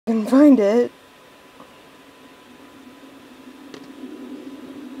can find it.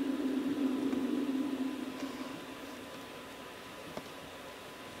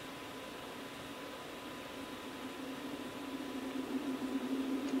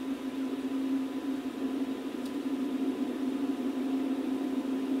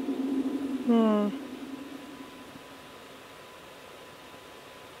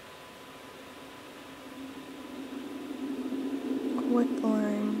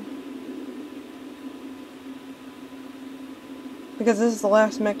 Quicklime. Because this is the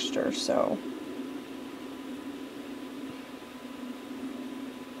last mixture, so.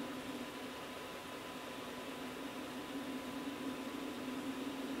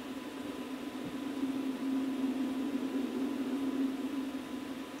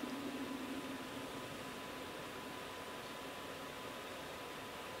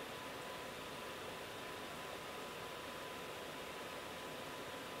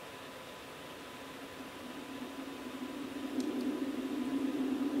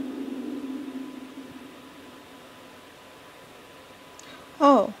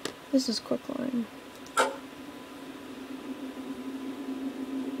 Oh, this is quicklime.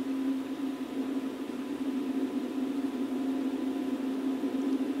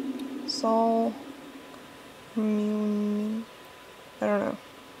 Sol. I don't know.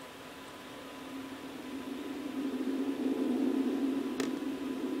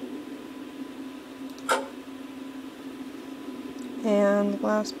 And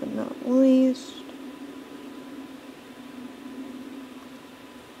last but not least,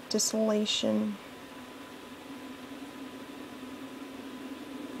 distillation.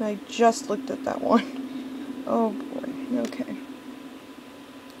 I just looked at that one. Oh boy, okay.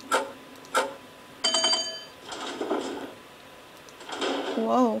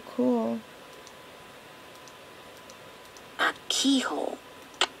 Whoa, cool. A keyhole.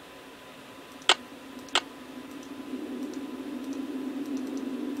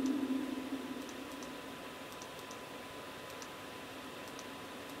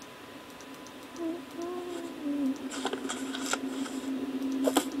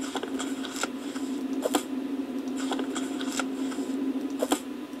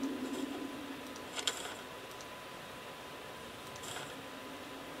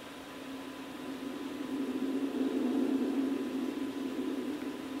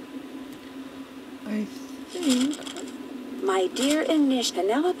 I think... My dear Anish,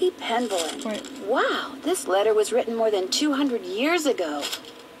 Penelope Penvillin. Wait. Wow, this letter was written more than 200 years ago.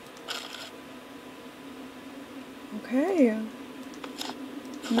 Okay.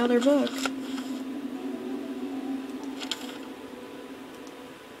 Another book.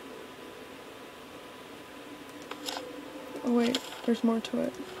 Oh wait, there's more to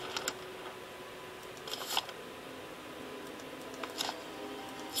it.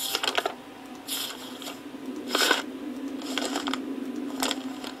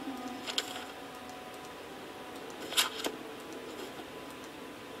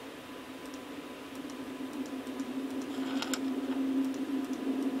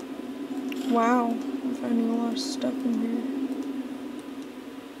 Wow, I'm finding a lot of stuff in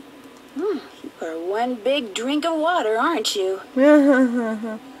You are one big drink of water, aren't you?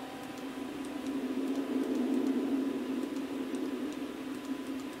 here.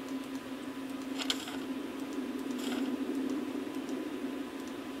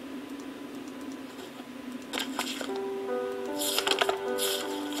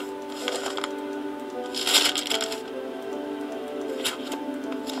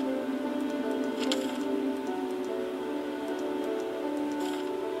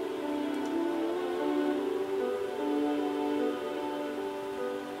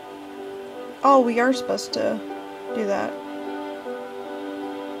 Oh, we are supposed to do that.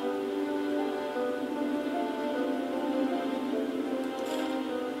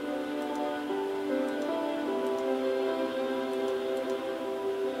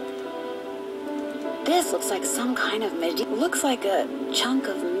 This looks like some kind of looks like a chunk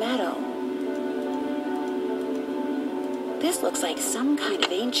of metal. This looks like some kind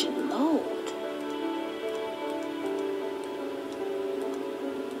of ancient mold.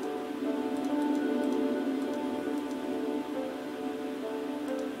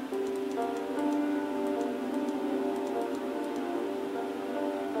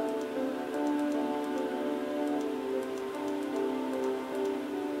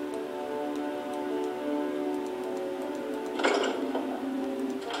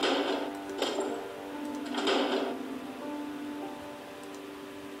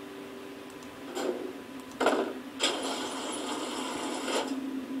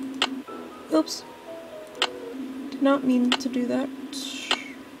 Oops. Did not mean to do that.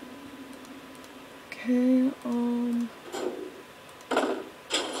 Okay,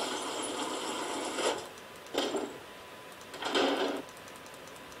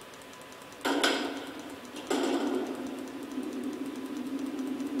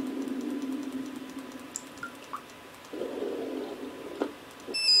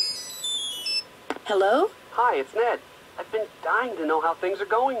 Hello? Hi, it's Ned. I've been dying to know how things are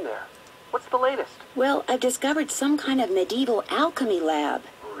going there. What's the latest? Well, I've discovered some kind of medieval alchemy lab.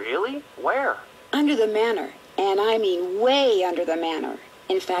 Really? Where? Under the manor. And I mean way under the manor.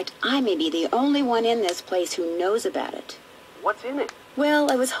 In fact, I may be the only one in this place who knows about it. What's in it?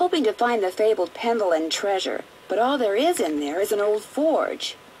 Well, I was hoping to find the fabled Pendleton treasure, but all there is in there is an old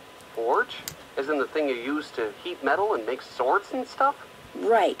forge. Forge? Isn't the thing you use to heat metal and make swords and stuff?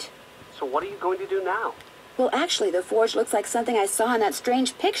 Right. So what are you going to do now? Well, actually, the forge looks like something I saw in that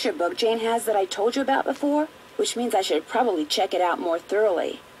strange picture book Jane has that I told you about before, which means I should probably check it out more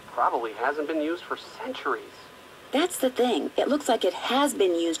thoroughly. Probably hasn't been used for centuries. That's the thing. It looks like it has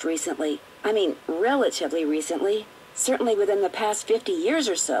been used recently. I mean, relatively recently. Certainly within the past 50 years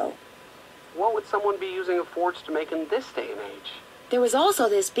or so. What would someone be using a forge to make in this day and age? There was also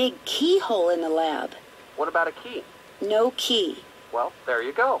this big keyhole in the lab. What about a key? No key. Well, there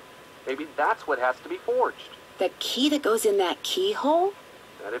you go. Maybe that's what has to be forged. The key that goes in that keyhole?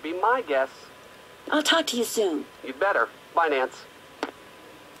 That'd be my guess. I'll talk to you soon. You'd better. Bye, Nance.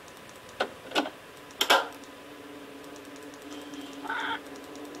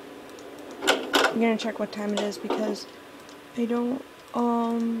 I'm gonna check what time it is because I don't,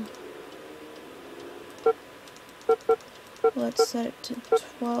 let's set it to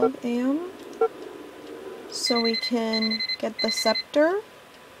 12 a.m. so we can get the scepter.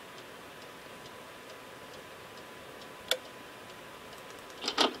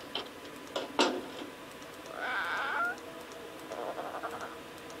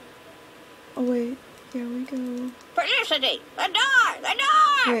 Oh wait, here we go. Felicity! The door! The door!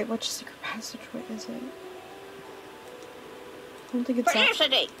 Wait, which secret passageway is it? I don't think it's that.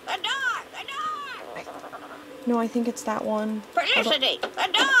 Felicity! The door! The door! No, I think it's that one. Felicity! The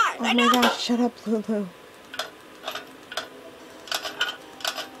door! Oh my gosh, shut up, Lulu.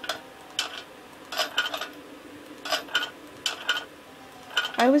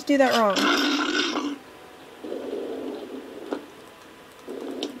 I always do that wrong.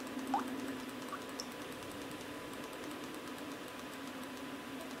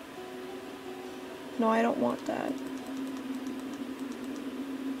 No, I don't want that.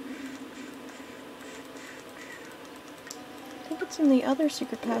 I think it's in the other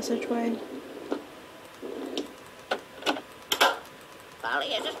secret passageway. Polly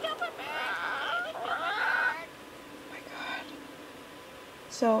is a stupid Oh my god.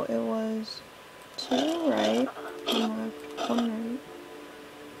 So it was 2 right, 1 left, 1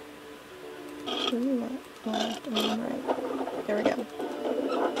 right. 2 left, and 1 right. There we go.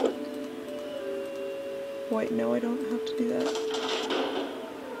 Wait, no, I don't have to do that.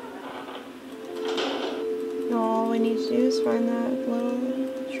 No, all we need to do is find that little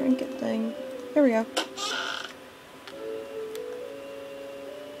trinket thing. Here we go.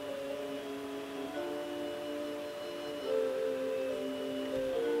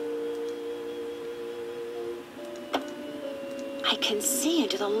 I can see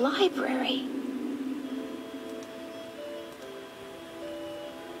into the library.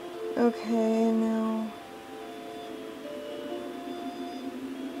 Okay, now...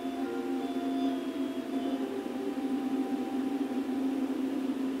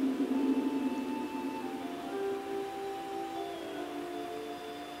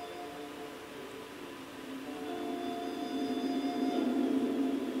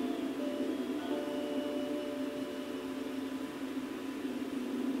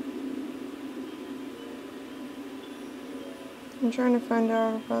 I'm trying to find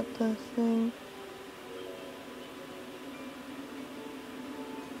out about the thing.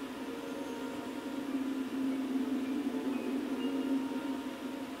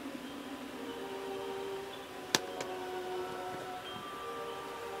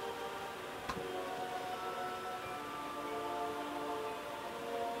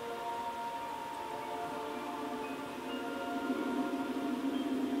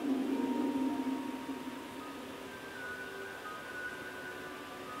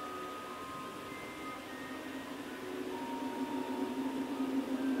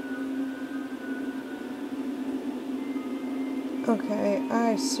 Okay,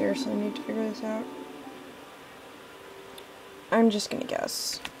 I seriously need to figure this out. I'm just gonna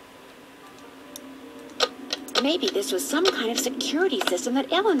guess. Maybe this was some kind of security system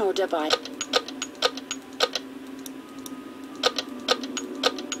that Eleanor devised.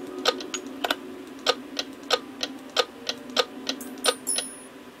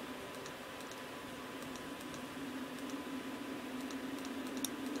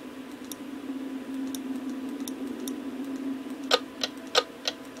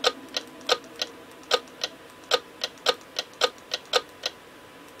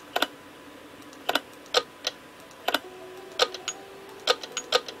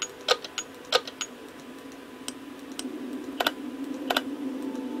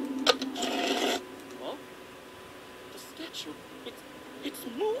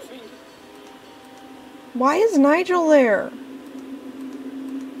 moving. Why is Nigel there?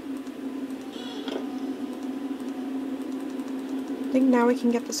 I think now we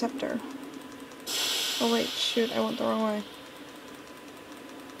can get the scepter. Oh wait, shoot, I went the wrong way.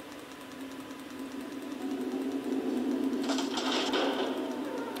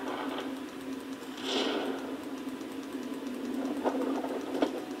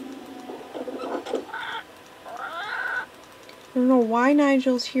 I don't know why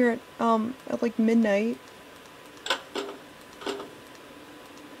Nigel's here at like midnight.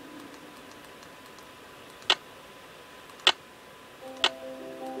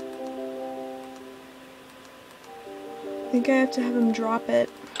 I think I have to have him drop it.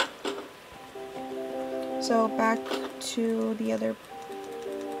 So back to the other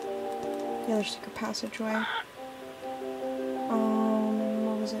secret passageway.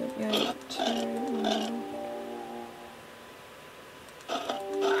 What was it? Yeah,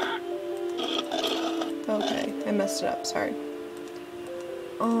 okay, I messed it up, sorry.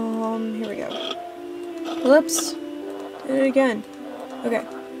 Here we go. Whoops! Did it again. Okay.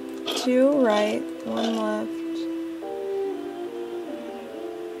 2 right, 1 left.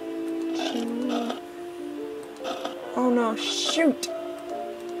 2 left. Oh no, shoot!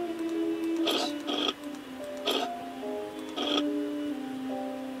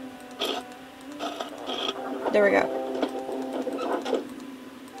 There we go.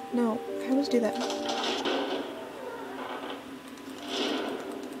 No, I always do that.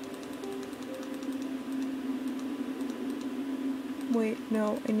 Wait,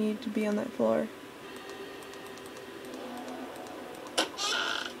 no, I need to be on that floor.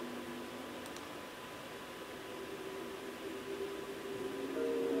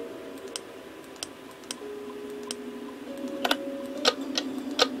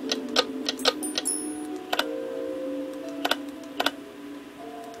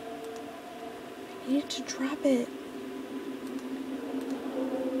 I need to drop it.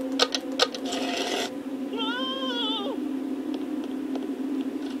 No!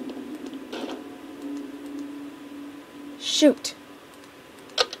 Shoot!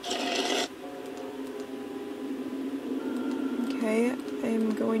 Okay,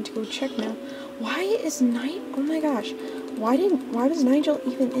 I'm going to go check now. Why is oh my gosh. Why was Nigel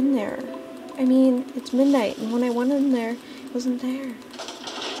even in there? I mean, it's midnight, and when I went in there, it wasn't there.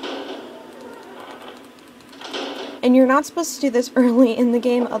 And you're not supposed to do this early in the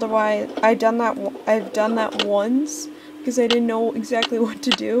game, otherwise I've done that once because I didn't know exactly what to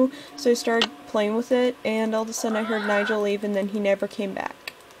do. So I started playing with it, and all of a sudden I heard Nigel leave, and then he never came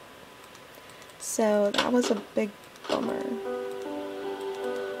back. So that was a big bummer.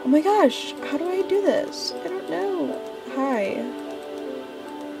 Oh my gosh, how do I do this? I don't know. Hi.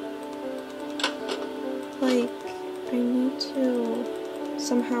 Like, I need to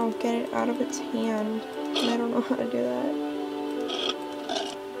somehow get it out of its hand. And I don't know how to do that.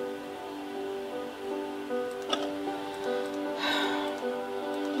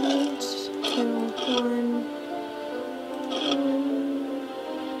 One, two, one.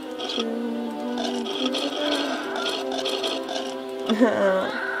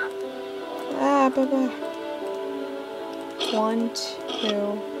 Bye-bye. 1, 2,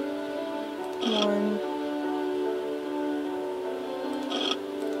 1.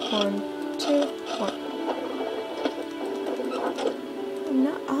 1, 2, 1.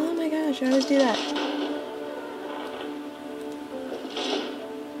 No, oh my gosh, I always do that.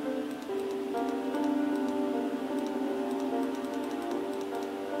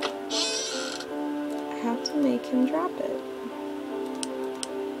 I have to make him drop it.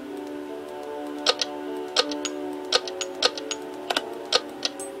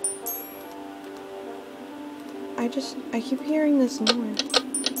 I keep hearing this noise.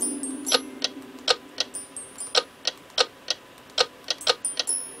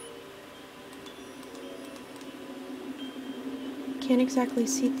 Can't exactly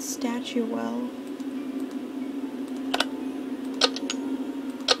see the statue well.